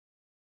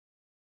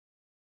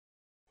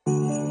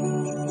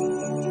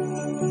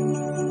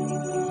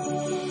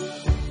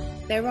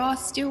There are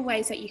still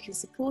ways that you can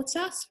support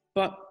us.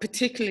 But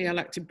particularly, I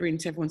like to bring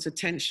to everyone's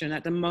attention,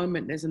 at the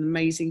moment, there's an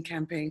amazing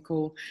campaign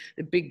called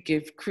the Big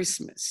Give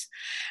Christmas.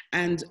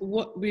 And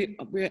what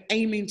we're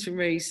aiming to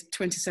raise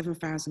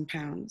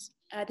 £27,000.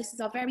 This is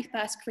our very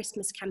first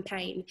Christmas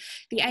campaign.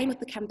 The aim of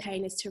the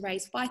campaign is to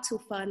raise vital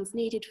funds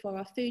needed for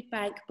our food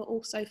bank, but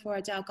also for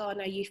our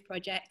Dalgarno youth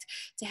project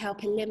to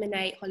help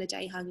eliminate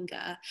holiday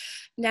hunger.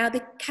 Now,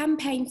 the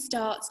campaign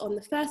starts on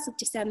the 1st of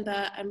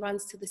December and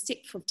runs to the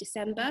 6th of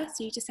December.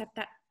 So you just have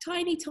that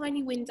tiny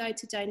window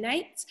to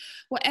donate.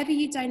 Whatever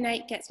you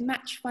donate gets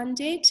match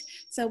funded.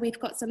 So we've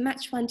got some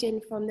match funding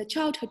from the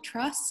Childhood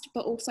Trust,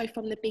 but also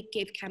from the Big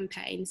Give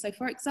campaign. So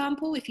for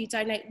example, if you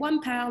donate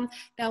 £1,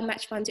 they'll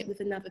match fund it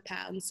with another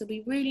 £1. So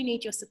we really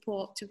need your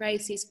support to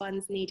raise these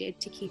funds needed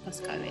to keep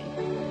us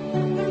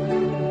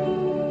going.